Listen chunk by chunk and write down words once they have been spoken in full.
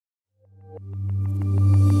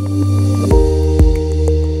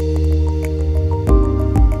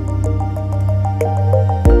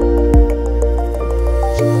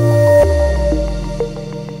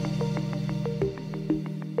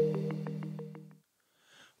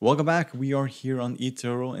Welcome back. We are here on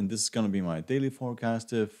eToro, and this is going to be my daily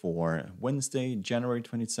forecast for Wednesday, January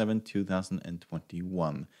 27,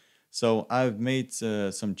 2021. So I've made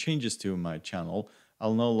some changes to my channel.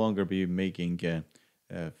 I'll no longer be making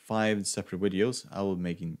 5 separate videos. I will be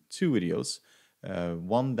making 2 videos.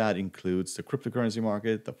 One that includes the cryptocurrency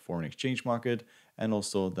market, the foreign exchange market, and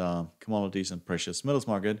also the commodities and precious metals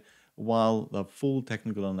market, while the full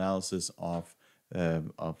technical analysis of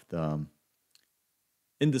the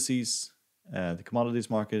indices, the commodities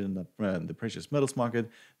market, and the precious metals market,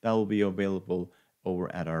 that will be available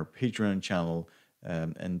over at our Patreon channel,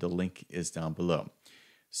 and the link is down below.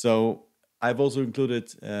 So I've also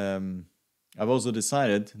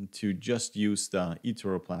decided to just use the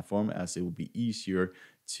eToro platform, as it will be easier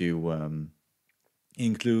to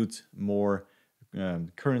include more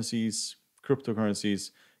currencies,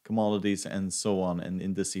 cryptocurrencies, commodities, and so on, and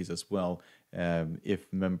indices as well, if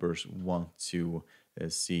members want to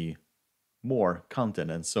see more content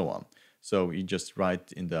and so on. So you just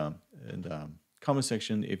write in the comment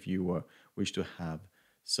section if you wish to have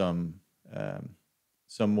some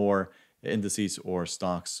more indices or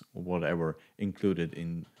stocks or whatever included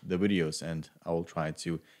in the videos, and I will try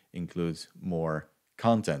to include more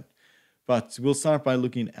content. But we'll start by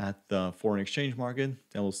looking at the foreign exchange market,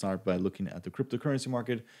 then we'll start by looking at the cryptocurrency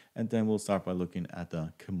market, and then we'll start by looking at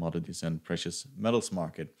the commodities and precious metals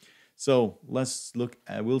market. So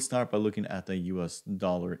we'll start by looking at the US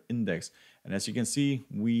dollar index. And as you can see,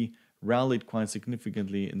 we rallied quite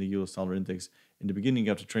significantly in the US dollar index in the beginning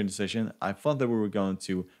of the trading session. I thought that we were going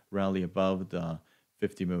to rally above the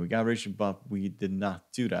 50 moving average, but we did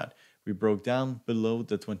not do that. We broke down below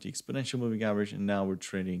the 20 exponential moving average, and now we're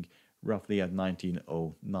trading roughly at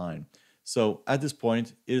 1909. So at this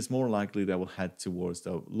point, it is more likely that we'll head towards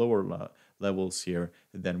the lower levels here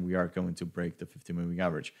than we are going to break the 50 moving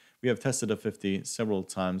average. We have tested the 50 several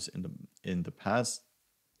times in the past,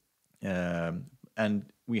 and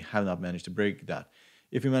we have not managed to break that.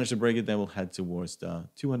 If we manage to break it, then we'll head towards the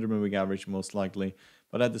 200 moving average most likely.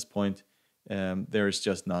 But at this point, there is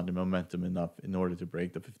just not the momentum enough in order to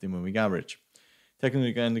break the 50 moving average.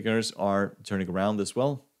 Technical indicators are turning around as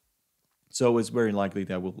well. So it's very likely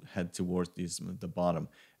that we'll head towards the bottom,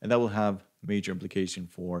 and that will have major implication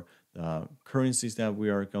for the currencies that we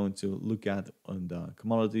are going to look at on the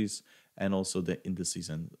commodities and also the indices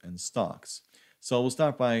and stocks. So we'll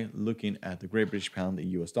start by looking at the Great British Pound, the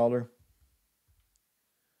US dollar.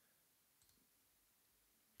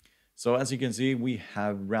 So as you can see, we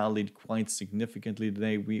have rallied quite significantly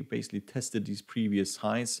today. We basically tested these previous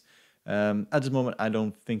highs. At this moment, I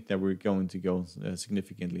don't think that we're going to go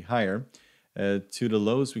significantly higher. To the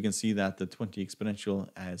lows, we can see that the 20 exponential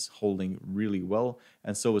is holding really well,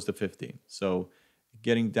 and so is the 50. So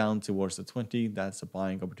getting down towards the 20, that's a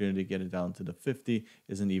buying opportunity. Getting down to the 50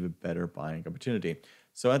 is an even better buying opportunity.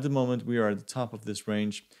 So at the moment, we are at the top of this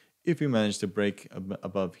range. If we manage to break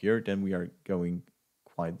above here, then we are going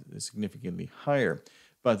quite significantly higher.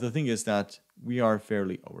 But the thing is that we are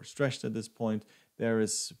fairly overstretched at this point. There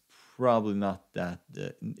is probably not that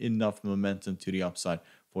enough momentum to the upside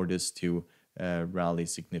for this to rally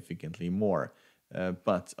significantly more.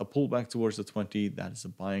 But a pullback towards the 20, that is a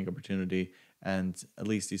buying opportunity, and at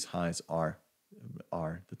least these highs are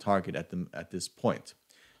the target at this point.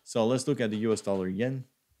 So let's look at the US dollar yen.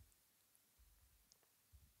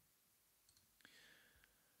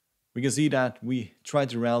 We can see that we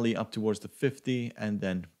tried to rally up towards the 50 and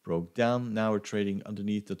then broke down. Now we're trading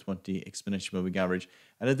underneath the 20 exponential moving average.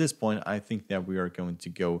 And at this point, I think that we are going to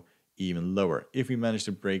go even lower. If we manage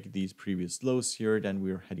to break these previous lows here, then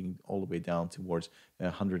we are heading all the way down towards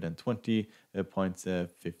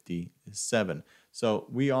 120.57. So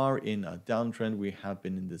we are in a downtrend. We have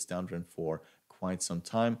been in this downtrend for quite some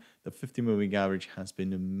time. The 50 moving average has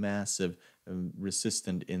been a massive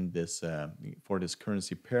resistant in this for this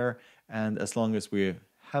currency pair, and as long as we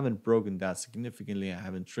haven't broken that significantly, I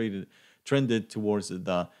haven't trended towards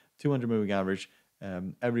the 200 moving average,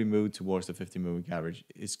 every move towards the 50 moving average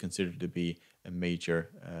is considered to be a major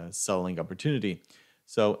selling opportunity.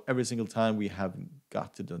 So every single time we have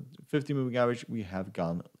got to the 50 moving average, we have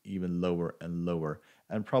gone even lower and lower,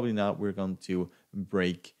 and probably now we're going to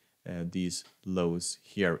break these lows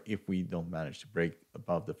here if we don't manage to break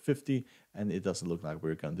above the 50, and it doesn't look like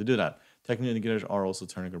we're going to do that. Technical indicators are also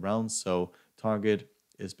turning around, so target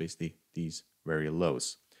is basically these very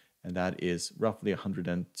lows, and that is roughly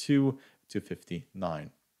 102 to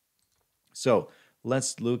 59. So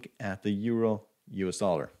let's look at the euro US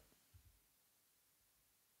dollar.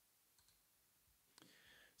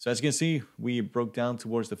 So as you can see, we broke down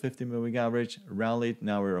towards the 50 moving average, rallied.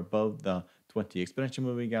 Now we're above the 20 exponential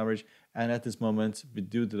moving average. And at this moment,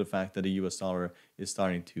 due to the fact that the US dollar is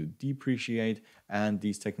starting to depreciate and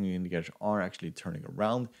these technical indicators are actually turning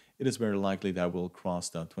around, it is very likely that we'll cross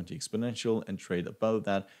the 20 exponential and trade above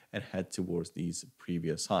that and head towards these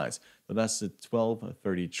previous highs. So that's the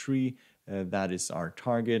 1233. That is our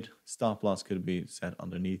target. Stop loss could be set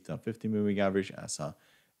underneath the 50 moving average as to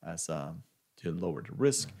lower the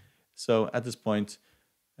risk. So at this point,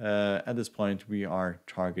 we are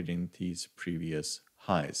targeting these previous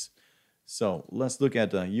highs. So let's look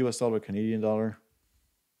at the US dollar, Canadian dollar.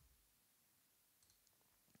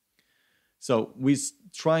 So we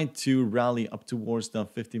tried to rally up towards the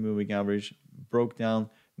 50 moving average, broke down.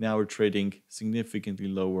 Now we're trading significantly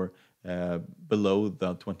lower, below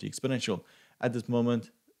the 20 exponential. At this moment,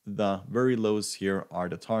 the very lows here are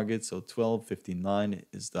the targets. So 1259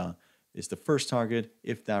 is the first target.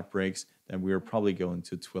 If that breaks, then we're probably going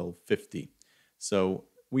to 1250. So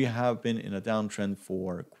we have been in a downtrend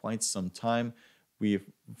for quite some time.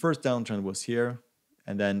 First downtrend was here,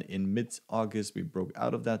 and then in mid-August we broke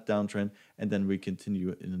out of that downtrend, and then we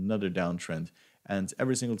continue in another downtrend. And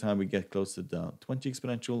every single time we get close to the 20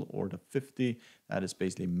 exponential or the 50, that is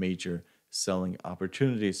basically major selling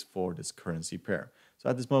opportunities for this currency pair. So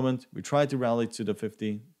at this moment, we tried to rally to the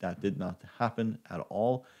 50. That did not happen at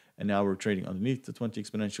all. And now we're trading underneath the 20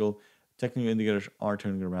 exponential. Technical indicators are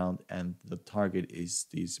turning around, and the target is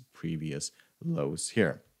these previous lows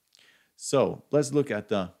here. So let's look at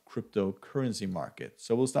the cryptocurrency market.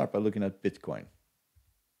 So we'll start by looking at Bitcoin.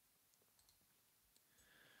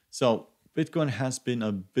 So Bitcoin has been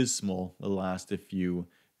abysmal the last few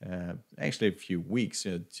weeks,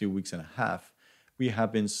 2 weeks and a half. We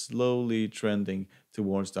have been slowly trending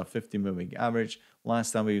towards the 50 moving average.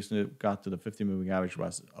 Last time we got to the 50 moving average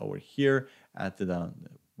was over here at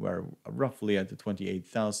we're roughly at the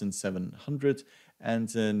 28,700,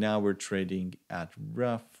 and now we're trading at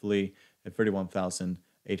roughly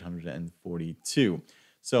 31,842.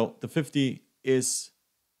 So the 50 is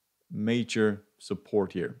major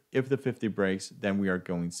support here. If the 50 breaks, then we are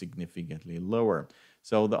going significantly lower.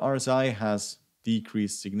 So the RSI has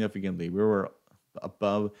decreased significantly. We were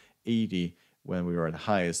above 80 when we were at the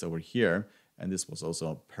highest over here, and this was also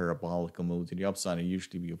a parabolical move to the upside, and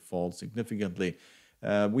usually we fall significantly.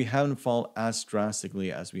 We haven't fallen as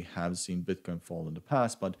drastically as we have seen Bitcoin fall in the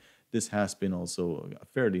past, but this has been also a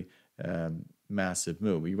fairly massive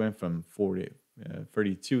move. We went from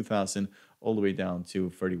 32,000 all the way down to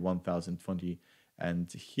 31,020,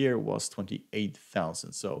 and here was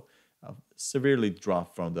 28,000. So severely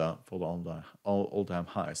dropped from the all-time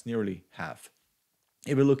highs, nearly half.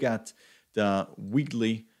 If we look at the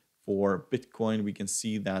weekly for Bitcoin, we can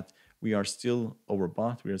see that we are still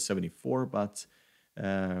overbought. We are 74, but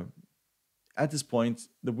at this point,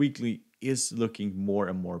 the weekly is looking more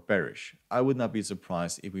and more bearish. I would not be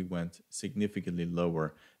surprised if we went significantly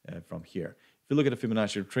lower from here. If you look at the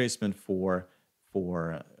Fibonacci retracement for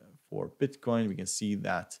Bitcoin, we can see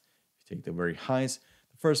that if you take the very highs,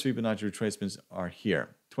 the first Fibonacci retracements are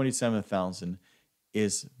here. 27,000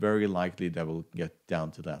 is very likely that we'll get down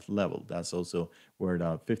to that level. That's also where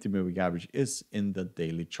the 50 moving average is in the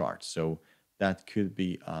daily chart. So that could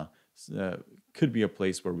be a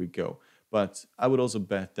place where we go. But I would also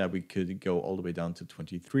bet that we could go all the way down to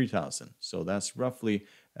 23,000. So that's roughly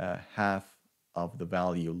half of the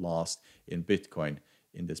value lost in Bitcoin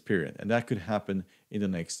in this period. And that could happen in the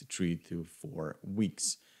next 3 to 4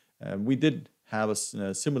 weeks. We did have a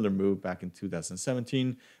similar move back in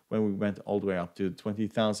 2017 when we went all the way up to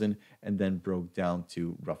 20,000 and then broke down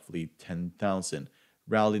to roughly 10,000.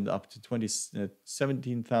 Rallied up to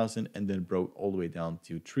 17,000 and then broke all the way down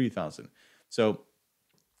to 3,000. So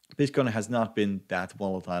Bitcoin has not been that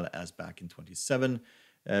volatile as back in 2017.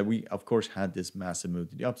 We, of course, had this massive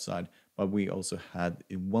move to the upside, but we also had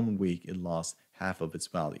in 1 week, it lost half of its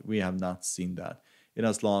value. We have not seen that. It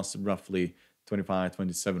has lost roughly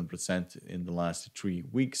 25-27% in the last 3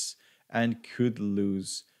 weeks and could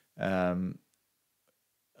lose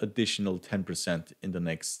additional 10% in the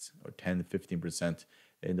next, or 10-15%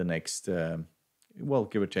 in the next, well,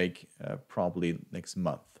 give or take, probably next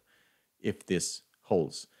month, if this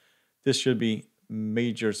holds. This should be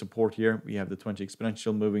major support here. We have the 20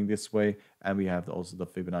 exponential moving this way, and we have also the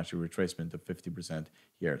Fibonacci retracement of 50%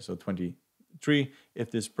 here. So 23, if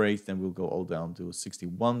this breaks, then we'll go all down to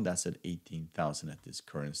 61. That's at 18,000 at this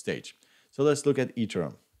current stage. So let's look at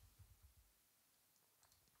Ethereum.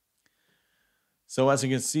 So as you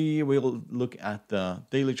can see, we'll look at the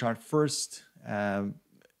daily chart first.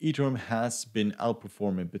 Ethereum has been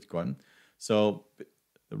outperforming Bitcoin. So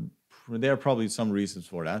there are probably some reasons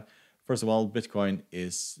for that. First of all, Bitcoin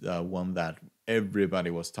is one that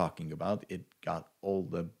everybody was talking about. It got all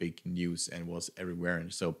the big news and was everywhere,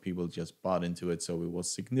 and so people just bought into it. So it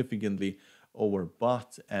was significantly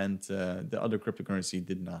overbought, and the other cryptocurrency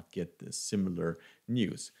did not get the similar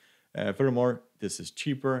news. Furthermore, this is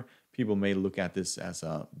cheaper. People may look at this as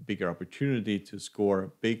a bigger opportunity to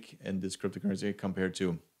score big in this cryptocurrency compared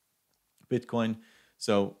to Bitcoin.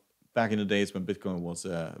 So back in the days when Bitcoin was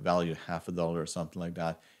valued $0.50 or something like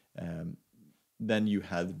that, then you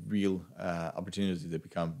had real opportunity to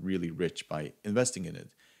become really rich by investing in it.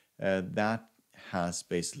 That has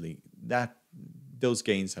basically those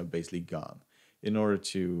gains have basically gone. In order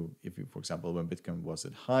to, if you, for example, when Bitcoin was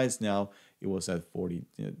at highs now, it was at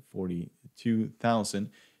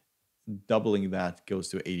 42,000. Doubling that goes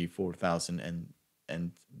to 84,000,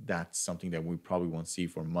 and that's something that we probably won't see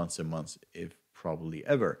for months and months, if probably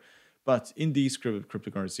ever. But in these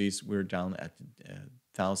cryptocurrencies, we're down at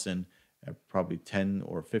 1,000, probably 10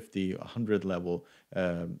 or 50, 100 level.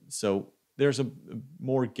 So there's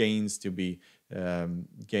more gains to be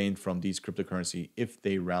gained from these cryptocurrency if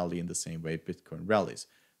they rally in the same way Bitcoin rallies.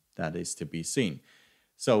 That is to be seen.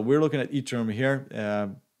 So we're looking at Ethereum here.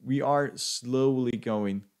 We are slowly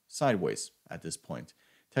going sideways at this point.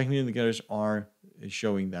 Technical indicators are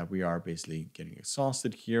showing that we are basically getting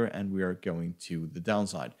exhausted here and we are going to the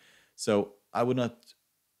downside. So I would not,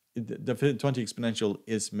 the 20 exponential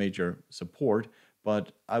is major support,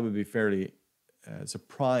 but I would be fairly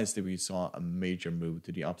surprised if we saw a major move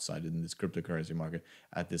to the upside in this cryptocurrency market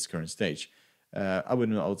at this current stage. I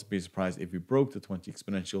wouldn't also be surprised if we broke the 20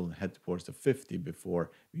 exponential and head towards the 50 before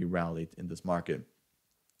we rallied in this market.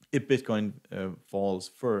 If Bitcoin falls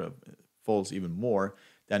even more,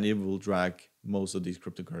 then it will drag most of these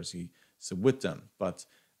cryptocurrencies with them. But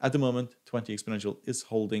at the moment, 20 exponential is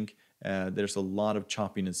holding. There's a lot of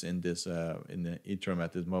choppiness in this in the Ethereum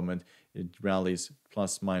at this moment. It rallies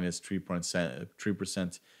plus minus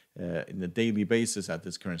 3% in the daily basis at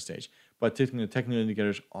this current stage. But technical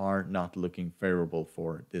indicators are not looking favorable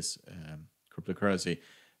for this cryptocurrency.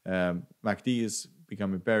 MACD is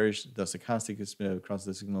becoming bearish. The stochastic is across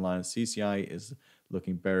the signal line. CCI is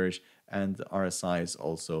looking bearish, and RSI is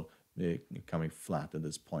also becoming flat at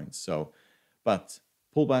this point. So, but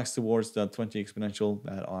pullbacks towards the 20 exponential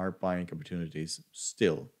that are buying opportunities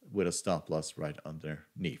still with a stop loss right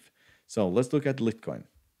underneath. So let's look at Litecoin.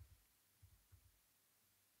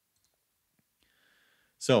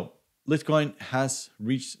 So Litecoin has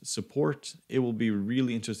reached support. It will be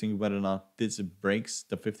really interesting whether or not this breaks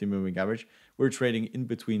the 50 moving average. We're trading in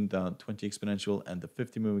between the 20 exponential and the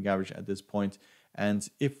 50 moving average at this point. And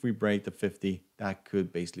if we break the 50, that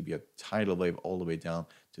could basically be a tidal wave all the way down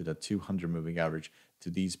to the 200 moving average, to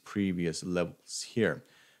these previous levels here.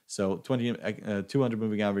 So 200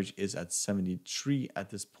 moving average is at 73 at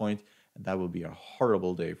this point, and that will be a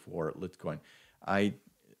horrible day for Litecoin.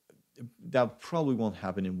 That probably won't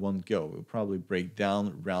happen in one go. It will probably break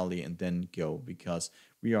down, rally, and then go, because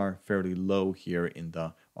we are fairly low here in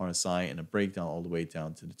the RSI, and a breakdown all the way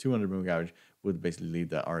down to the 200 moving average would basically leave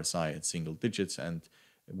the RSI at single digits, and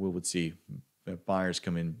we would see buyers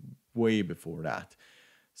come in way before that.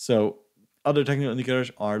 So other technical indicators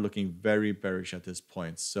are looking very bearish at this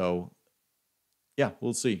point. So yeah,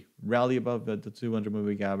 we'll see. Rally above the 200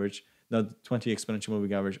 moving average. Now, the 20 exponential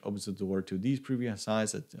moving average opens the door to these previous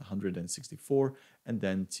highs at 164 and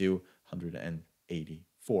then to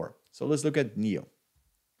 184. So let's look at NEO.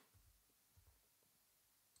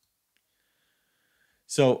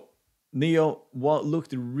 So NEO, what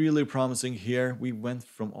looked really promising here, we went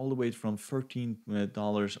from all the way from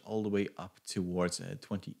 $13 all the way up towards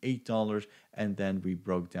 $28, and then we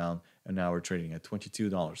broke down, and now we're trading at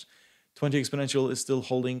 $22. 20 exponential is still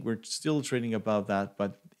holding. We're still trading above that,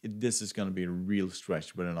 but this is going to be a real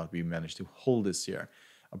stretch whether or not we manage to hold this here.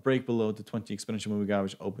 A break below the 20 exponential moving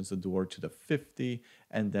average opens the door to the 50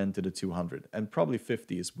 and then to the 200, and probably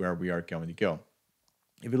 50 is where we are going to go.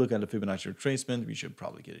 If you look at the Fibonacci retracement, we should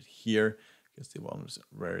probably get it here because the one was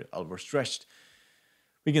very overstretched.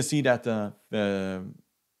 We can see that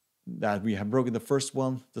that we have broken the first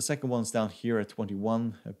one. The second one's down here at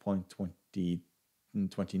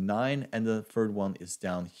 21.29, and the third one is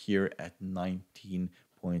down here at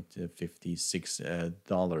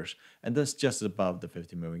 $19.56, and that's just above the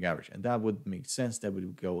 50 moving average, and that would make sense that we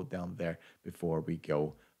would go down there before we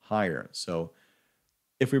go higher. So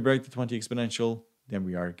if we break the 20 exponential, then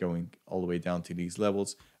we are going all the way down to these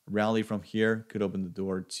levels. Rally from here could open the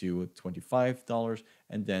door to $25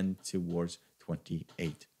 and then towards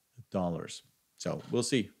 $28. So we'll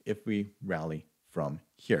see if we rally from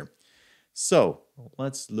here. So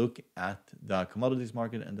let's look at the commodities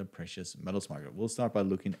market and the precious metals market. We'll start by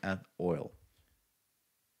looking at oil.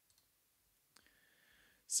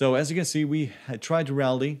 So as you can see, we had tried to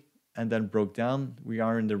rally and then broke down. We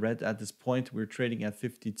are in the red at this point. We're trading at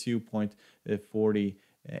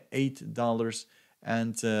 $52.48,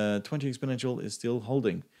 and 20 exponential is still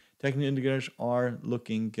holding. Technical indicators are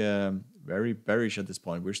looking very bearish at this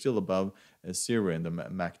point. We're still above 0 in the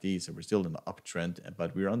MACD, so we're still in the uptrend,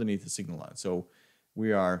 but we're underneath the signal line. So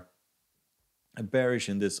we are bearish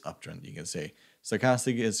in this uptrend, you can say.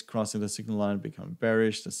 Stochastic is crossing the signal line, becoming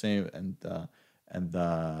bearish, the same, and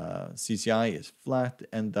the CCI is flat,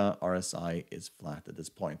 and the RSI is flat at this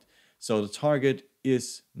point. So the target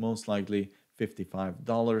is most likely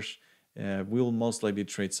 $55. We'll most likely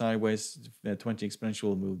trade sideways. 20 exponential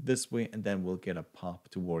will move this way, and then we'll get a pop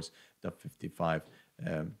towards the $55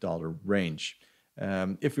 range.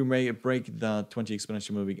 If we may break the 20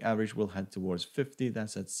 exponential moving average, we'll head towards 50.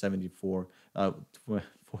 That's at $47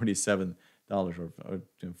 or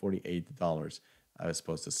 $48, I was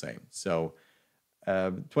supposed to say. So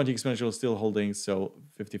 20 exponential is still holding, so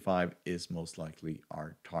 55 is most likely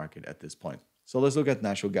our target at this point. So let's look at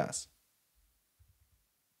natural gas.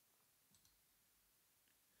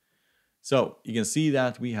 So you can see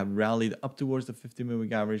that we have rallied up towards the 50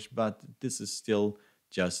 moving average, but this is still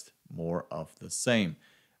just more of the same.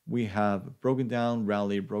 We have broken down,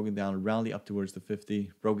 rally up towards the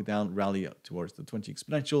 50, broken down, rally up towards the 20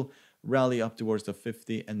 exponential, rally up towards the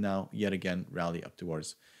 50, and now yet again rally up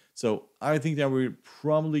towards. So I think that we're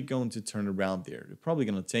probably going to turn around there. It's probably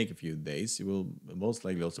going to take a few days. It will most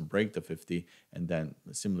likely also break the 50, and then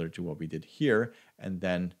similar to what we did here, and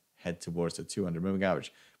then head towards the 200 moving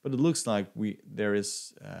average. But it looks like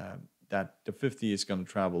that the 50 is going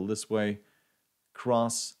to travel this way,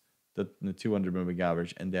 cross the 200 moving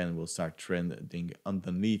average, and then we'll start trending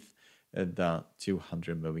underneath the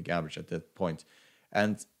 200 moving average at that point.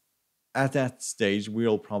 And at that stage,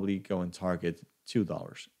 we'll probably go and target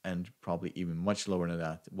 $2 and probably even much lower than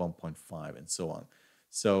that, 1.5 and so on.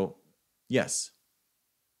 So yes,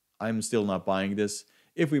 I'm still not buying this.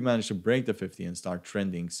 If we manage to break the 50 and start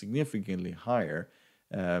trending significantly higher,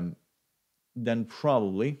 then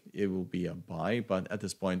probably it will be a buy. But at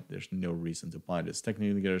this point, there's no reason to buy this. Technical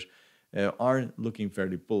indicators are looking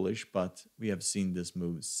fairly bullish, but we have seen this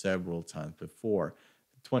move several times before.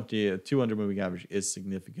 200 moving average is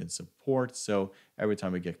significant support, so every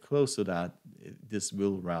time we get close to that, this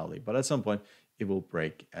will rally. But at some point, it will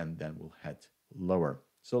break and then we'll head lower.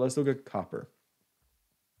 So let's look at copper.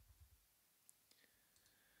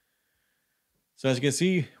 So as you can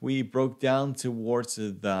see, we broke down towards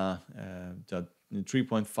the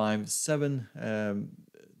 3.57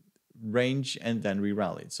 range, and then we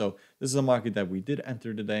rallied. So this is a market that we did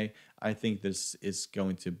enter today. I think this is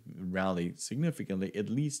going to rally significantly, at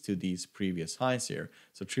least to these previous highs here.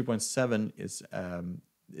 So 3.7 is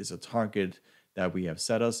a target that we have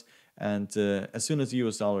set us, and as soon as the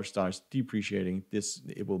US dollar starts depreciating,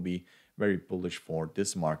 it will be very bullish for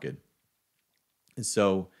this market.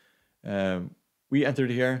 So we entered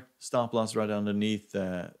here, stop loss right underneath,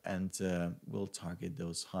 and we'll target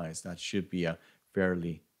those highs. That should be a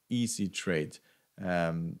fairly easy trade.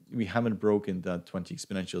 We haven't broken the 20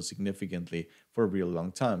 exponential significantly for a real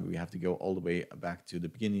long time. We have to go all the way back to the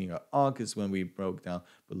beginning of August when we broke down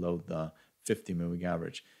below the 50 moving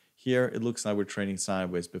average. Here, it looks like we're trading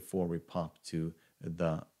sideways before we pop to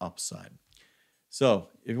the upside. So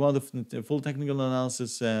if you want the full technical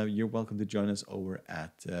analysis, you're welcome to join us over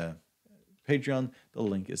at Patreon. The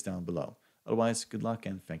link is down below. Otherwise, good luck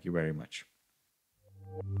and thank you very much.